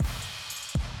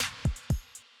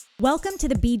Welcome to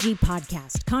the BG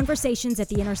Podcast, conversations at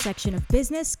the intersection of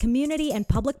business, community, and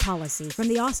public policy from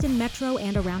the Austin Metro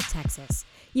and around Texas.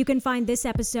 You can find this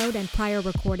episode and prior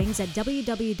recordings at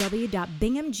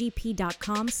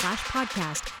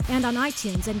www.binghamgp.com/podcast and on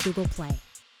iTunes and Google Play.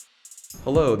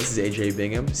 Hello, this is AJ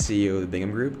Bingham, CEO of the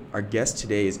Bingham Group. Our guest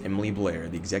today is Emily Blair,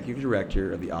 the Executive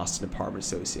Director of the Austin Apartment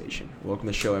Association. Welcome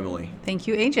to the show, Emily. Thank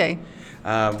you, AJ.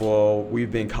 Well, we've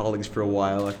been colleagues for a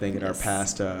while, I think, in Yes.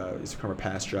 our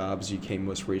past jobs. You came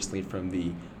most recently from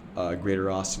the Greater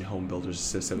Austin Home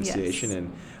Builders Association, Yes.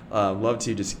 and love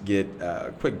to just get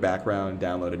a quick background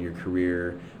download on your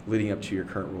career leading up to your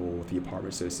current role with the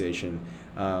Apartment Association.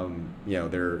 I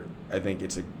think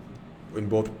it's in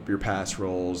both your past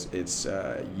roles, it's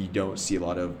you don't see a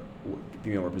lot of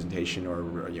female representation or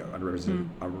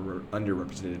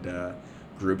underrepresented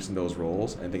groups in those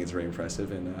roles. I think it's very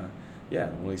impressive, and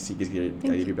want to get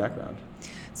your background.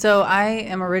 So I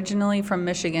am originally from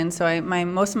Michigan, so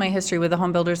most of my history with the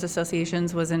Home Builders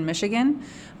Associations was in Michigan,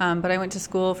 but I went to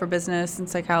school for business and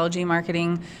psychology,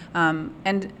 marketing,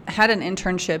 and had an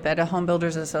internship at a Home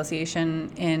Builders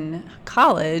Association in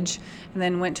college, and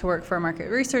then went to work for a market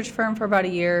research firm for about a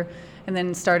year, and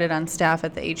then started on staff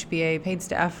at the HBA, paid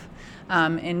staff,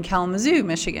 in Kalamazoo,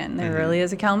 Michigan. There really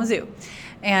is a Kalamazoo.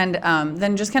 And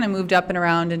then just kind of moved up and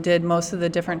around and did most of the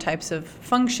different types of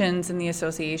functions in the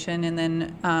association, and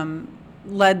then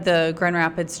led the Grand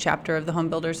Rapids chapter of the Home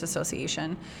Builders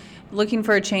Association. Looking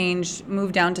for a change,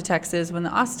 moved down to Texas when the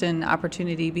Austin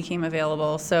opportunity became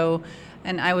available.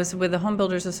 And I was with the Home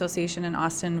Builders Association in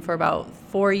Austin for about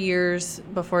 4 years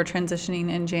before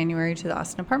transitioning in January to the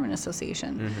Austin Apartment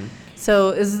Association. Mm-hmm.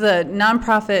 So this is a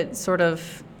nonprofit sort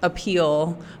of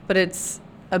appeal, but it's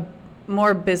a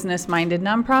more business-minded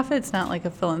nonprofit. It's not like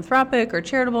a philanthropic or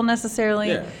charitable necessarily.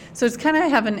 Yeah. So it's kind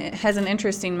of has an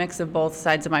interesting mix of both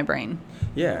sides of my brain.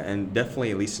 Yeah, and definitely,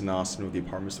 at least in Austin with the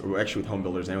apartments, or actually with Home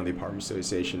Builders and with the Apartment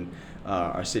Association,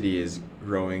 our city is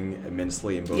growing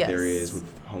immensely in both Yes. areas with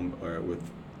with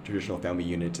traditional family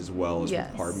units as well as Yes.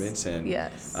 with apartments, and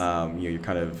Yes. you're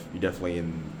definitely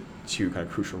in two kind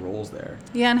of crucial roles there.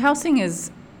 Yeah, and housing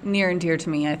is near and dear to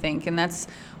me, I think, and that's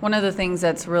one of the things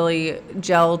that's really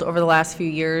gelled over the last few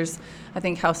years. I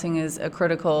think housing is a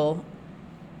critical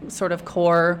sort of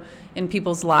core in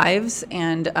people's lives,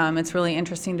 and it's really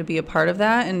interesting to be a part of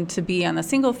that, and to be on the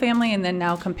single family and then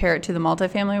now compare it to the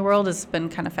multifamily world has been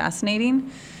kind of fascinating.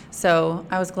 So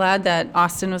I was glad that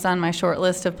Austin was on my short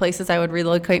list of places I would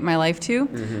relocate my life to,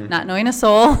 not knowing a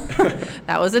soul.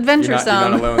 That was adventuresome. You're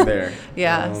not alone there.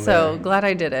 Yeah, so glad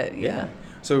I did it. Yeah.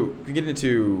 So we get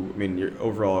into, your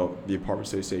overall, the Apartment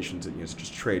Association's it's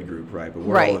just a trade group, right? But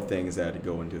what are Right. all the things that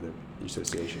go into the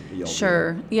association?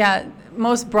 Sure. Yeah.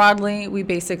 Most broadly, we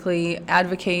basically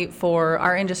advocate for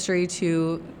our industry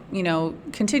to,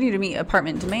 continue to meet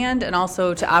apartment demand and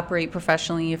also to operate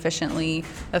professionally, efficiently,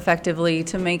 effectively,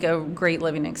 to make a great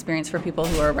living experience for people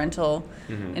who are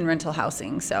in rental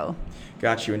housing. So.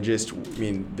 Got you. And just,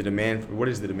 the demand, what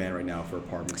is the demand right now for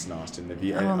apartments in Austin? My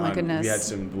goodness. Have you had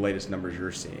some of the latest numbers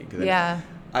you're seeing? 'Cause Yeah.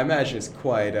 I imagine it's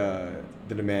quite, the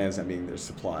demand is not meaning there's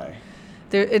supply.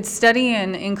 It's steady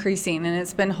and increasing, and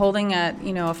it's been holding at,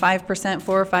 a 5%,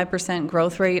 4 or 5%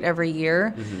 growth rate every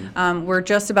year. We're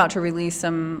just about to release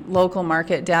some local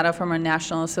market data from a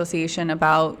national association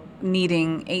about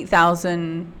needing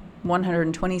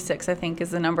 8,126, I think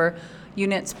is the number,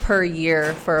 units per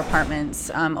year for apartments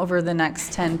over the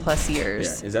next 10 plus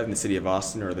years. Yeah. Is that in the city of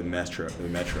Austin or the metro? It's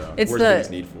Where's the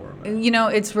biggest need for them?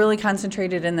 It's really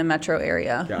concentrated in the metro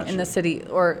area, Gotcha. in the city,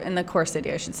 or in the core city,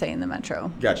 I should say, in the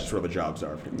metro. Gotcha. It's where the jobs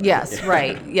are. Pretty much. Yes, Yeah.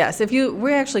 right. Yes.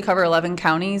 We actually cover 11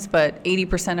 counties, but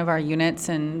 80% of our units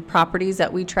and properties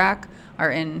that we track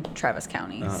are in Travis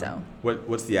County. So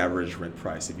What's the average rent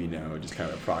price, if you know, just kind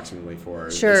of approximately for,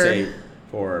 Sure. say,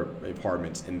 for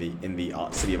apartments in the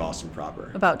city of Austin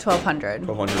proper? about 1,200.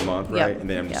 $1,200 a month, Yep. right? And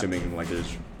then I'm Yep. assuming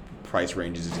there's price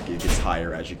ranges as it gets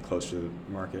higher as you get closer to the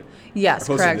market. Yes,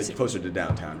 Or correct. closer to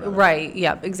downtown, rather. Right.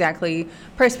 Yep. Exactly.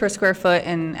 Price per square foot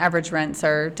and average rents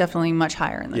are definitely much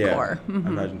higher in the core. I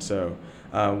imagine so.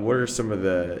 What are some of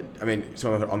the?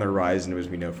 Some on the horizon, as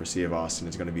we know, for City of Austin,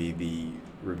 is going to be the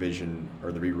revision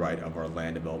or the rewrite of our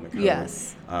land development code.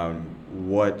 Yes. I'm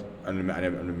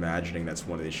imagining that's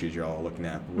one of the issues you're all looking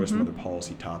at. But what are some other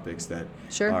policy topics that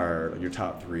Sure. are your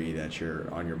top three that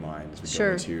you're on your mind as we Sure.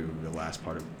 go into the last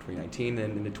part of 2019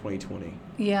 and into 2020?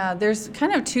 Yeah, there's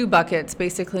kind of two buckets,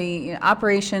 basically,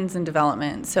 operations and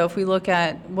development. So if we look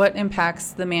at what impacts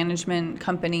the management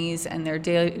companies and their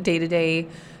day-to-day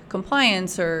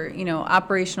compliance or,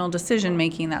 operational decision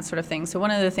making, that sort of thing. So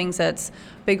one of the things that's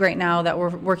big right now that we're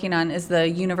working on is the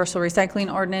universal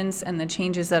recycling ordinance and the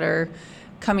changes that are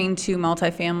coming to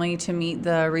multifamily to meet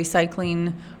the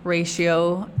recycling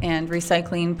ratio and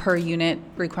recycling per unit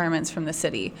requirements from the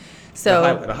city. So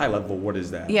at a high level, what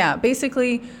is that? yeah,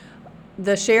 basically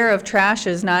the share of trash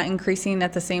is not increasing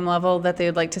at the same level that they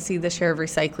would like to see the share of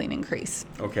recycling increase.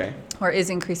 Okay. Or is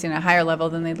increasing at a higher level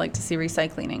than they'd like to see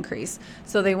recycling increase.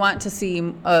 So they want to see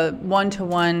a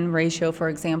 1-to-1 ratio, for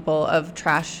example, of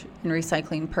trash and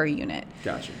recycling per unit.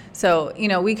 Gotcha. So,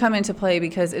 we come into play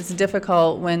because it's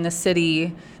difficult when the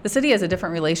city has a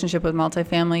different relationship with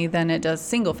multifamily than it does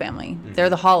single family. Mm-hmm. They're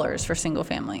the haulers for single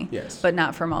family, yes, but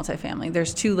not for multifamily.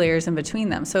 There's 2 layers in between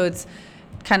them. So it's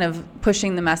kind of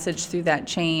pushing the message through that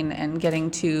chain and getting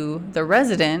to the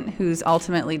resident who's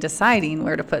ultimately deciding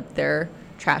where to put their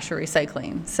trash or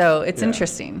recycling. So it's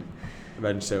interesting.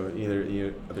 Imagine so.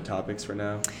 Either other topics for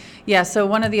now? Yeah, so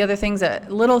one of the other things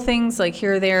little things like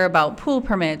here or there about pool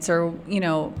permits or,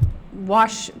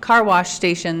 car wash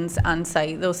stations on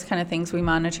site, those kind of things we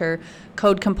monitor.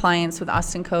 Code compliance with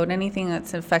Austin Code, anything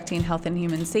that's affecting health and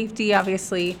human safety,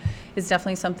 obviously, is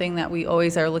definitely something that we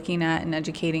always are looking at and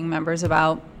educating members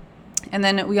about. And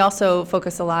then we also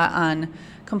focus a lot on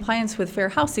compliance with fair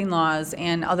housing laws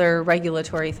and other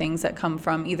regulatory things that come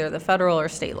from either the federal or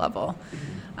state level.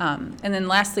 And then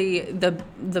lastly,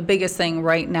 the biggest thing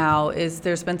right now is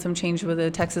there's been some change with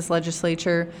the Texas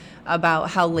legislature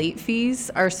about how late fees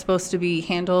are supposed to be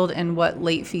handled and what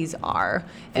late fees are.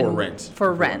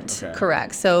 For rent. Okay.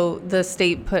 Correct. So the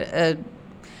state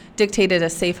dictated a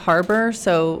safe harbor,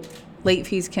 so late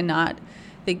fees cannot,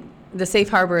 the safe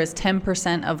harbor is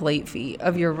 10% of late fee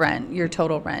of your rent, your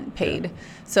total rent paid. Yeah.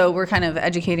 So we're kind of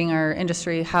educating our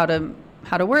industry how to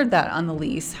word that on the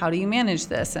lease. How do you manage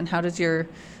this? And how does your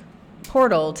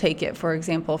portal take it, for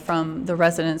example, from the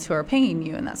residents who are paying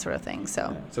you and that sort of thing?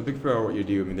 So a big part of what you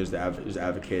do, there's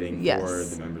advocating yes. for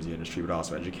the members of the industry, but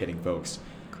also educating folks,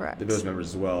 correct, those members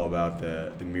as well, about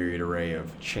the myriad array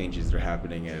of changes that are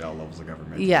happening at all levels of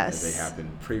government. Yes. They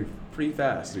happen pretty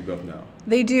fast, as we both know.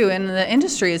 They do, and the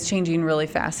industry is changing really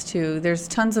fast too. There's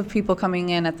tons of people coming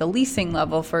in at the leasing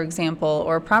level, for example,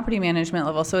 or property management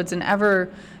level. So it's an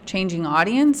ever-changing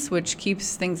audience, which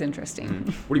keeps things interesting.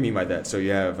 Mm-hmm. What do you mean by that? So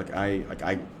you have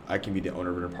I can be the owner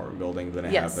of an apartment building, then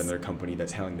I yes. have another company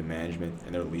that's handling the management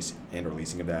and their lease and or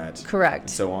leasing of that. Correct. And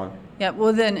so on. Yeah,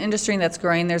 well, the industry that's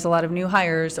growing, there's a lot of new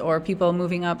hires or people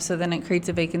moving up, so then it creates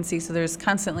a vacancy. So there's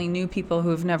constantly new people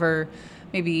who've never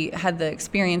maybe had the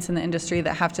experience in the industry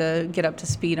that have to get up to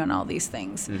speed on all these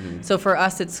things. Mm-hmm. So for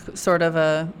us, it's sort of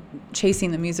a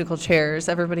chasing the musical chairs,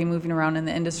 everybody moving around in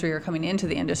the industry or coming into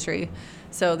the industry.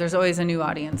 So there's always a new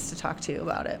audience to talk to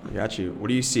about it. Got you. What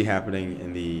do you see happening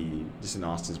in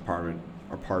Austin's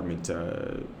apartment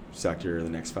sector in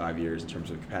the next 5 years in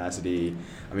terms of capacity?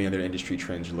 Other industry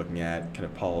trends you're looking at, kind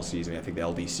of policies. I think the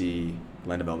LDC,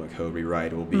 Land Development Code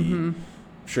rewrite, will be, mm-hmm.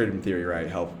 should in theory, right,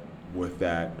 help with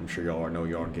that. I'm sure y'all are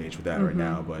engaged with that mm-hmm. right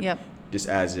now, but yep. just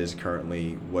as is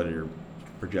currently, what are your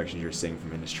projections you're seeing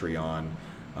from industry on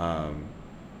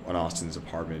Austin's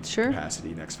apartment sure.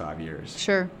 capacity next 5 years?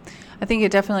 Sure. I think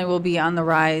it definitely will be on the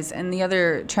rise. And the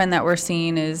other trend that we're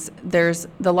seeing is there's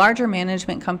the larger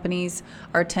management companies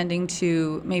are tending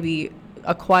to maybe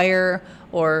acquire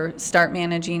or start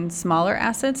managing smaller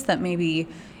assets that maybe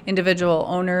individual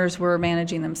owners were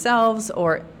managing themselves,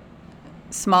 or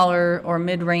smaller or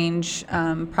mid-range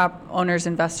owners,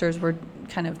 investors were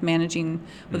kind of managing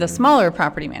with mm-hmm. a smaller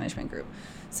property management group.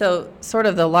 So sort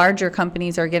of the larger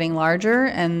companies are getting larger,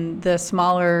 and the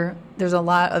smaller, there's a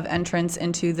lot of entrance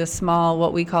into the small,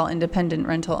 what we call independent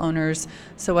rental owners.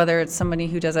 So whether it's somebody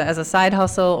who does it as a side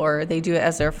hustle or they do it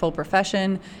as their full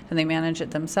profession and they manage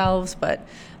it themselves. But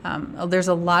there's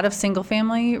a lot of single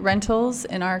family rentals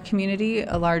in our community.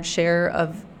 A large share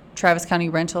of Travis County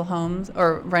rental homes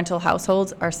or rental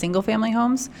households are single family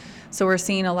homes. So we're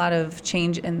seeing a lot of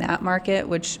change in that market,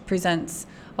 which presents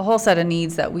a whole set of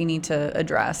needs that we need to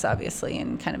address, obviously,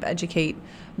 and kind of educate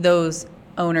those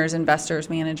owners, investors,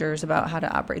 managers about how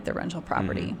to operate their rental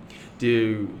property.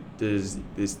 Mm-hmm.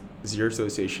 Does your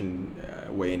association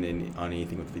weigh in on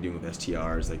anything with what they're doing with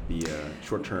STRs, like the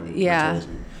short-term rentals?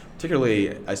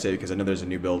 Particularly, I say because I know there's a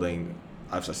new building.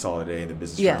 I saw it today in the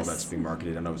business journal that's being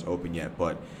marketed. I don't know if it's open yet,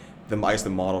 but the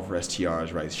model for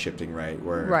STRs, right, is shifting, right?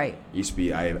 Where it used to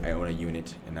be I own a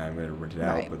unit and I'm going to rent it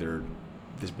out, but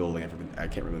this building, I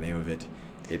can't remember the name of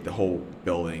it. The whole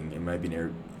building, it might be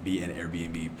an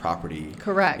Airbnb property.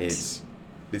 Correct.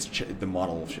 The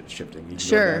model shifting.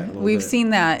 Sure, we've seen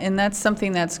that, and that's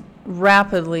something that's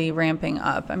rapidly ramping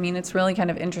up. It's really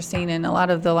kind of interesting, and a lot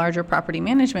of the larger property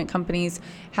management companies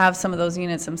have some of those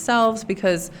units themselves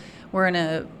because we're in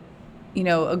a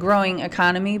a growing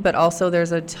economy, but also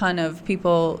there's a ton of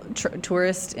people,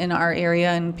 tourists in our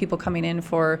area, and people coming in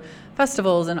for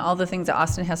festivals and all the things that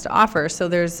Austin has to offer. So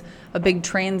there's a big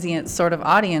transient sort of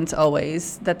audience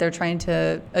always that they're trying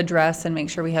to address and make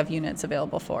sure we have units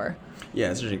available for. Yeah,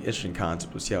 it's an interesting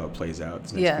concept. We'll see how it plays out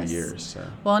the next few years. So.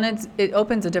 Well, and it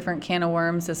opens a different can of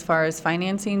worms as far as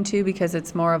financing too, because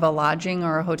it's more of a lodging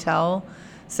or a hotel.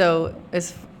 So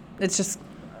it's just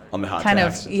on the hot kind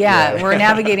taxes. of we're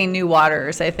navigating new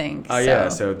waters, I think. Yeah,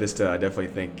 so this I definitely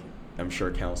think, I'm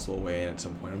sure council will weigh in at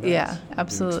some point on that. Yeah,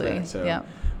 absolutely. So,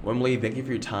 Wembley, thank you for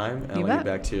your time, and I'll let you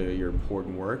back to your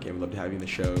important work, and we'd love to have you in the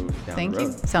show down the road. Thank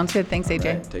you. Sounds good. Thanks, AJ.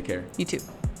 Right, take care. You too.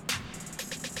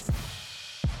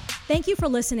 Thank you for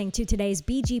listening to today's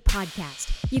BG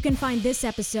Podcast. You can find this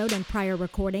episode and prior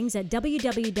recordings at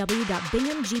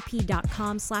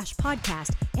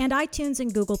www.binghamgp.com/podcast and iTunes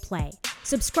and Google Play.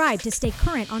 Subscribe to stay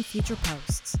current on future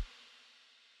posts.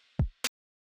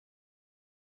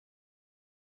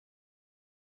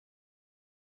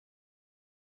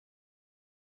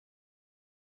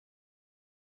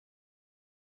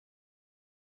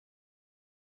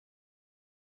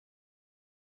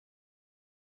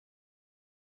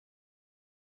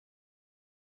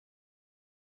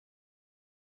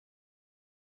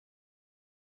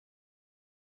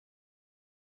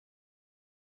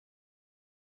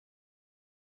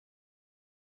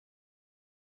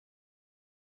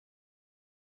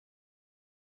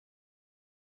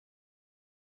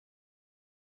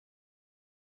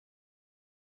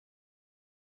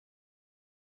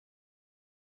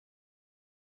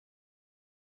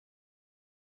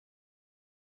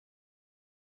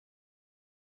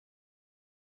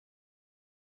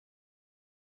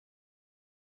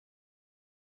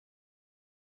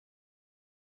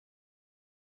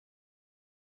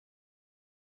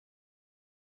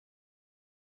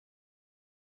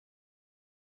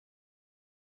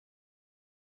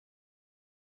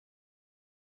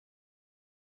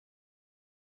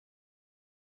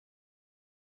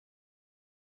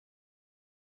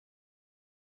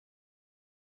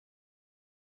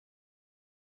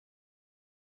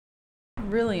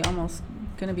 Really almost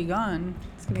going to be gone.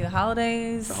 It's going to be the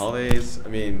holidays. I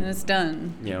mean. And it's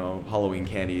done. Halloween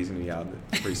candy is going to be out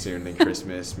pretty soon. Then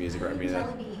Christmas music. I mean,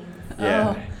 Jelly beans.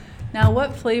 yeah. Oh. Now,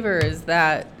 what flavor is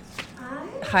that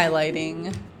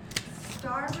highlighting?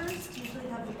 Starburst usually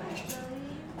have the best jelly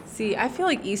beans. See, I feel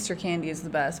like Easter candy is the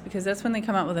best because that's when they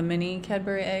come out with the mini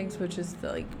Cadbury eggs, which is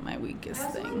my weakest I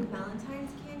also thing. like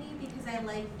Valentine's candy because I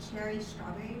like cherry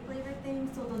strawberry flavored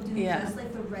things, so they'll do just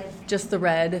like the red. Just the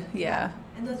red, yeah.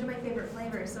 And those are my favorite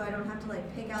flavors, so I don't have to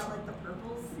pick out the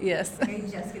purples. Yes. I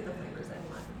just get the flavors I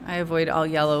want. I avoid all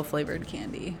yellow flavored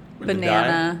candy. Would you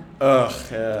Banana. die? Ugh,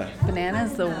 yeah. Banana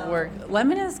is the worst.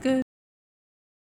 Lemon is good.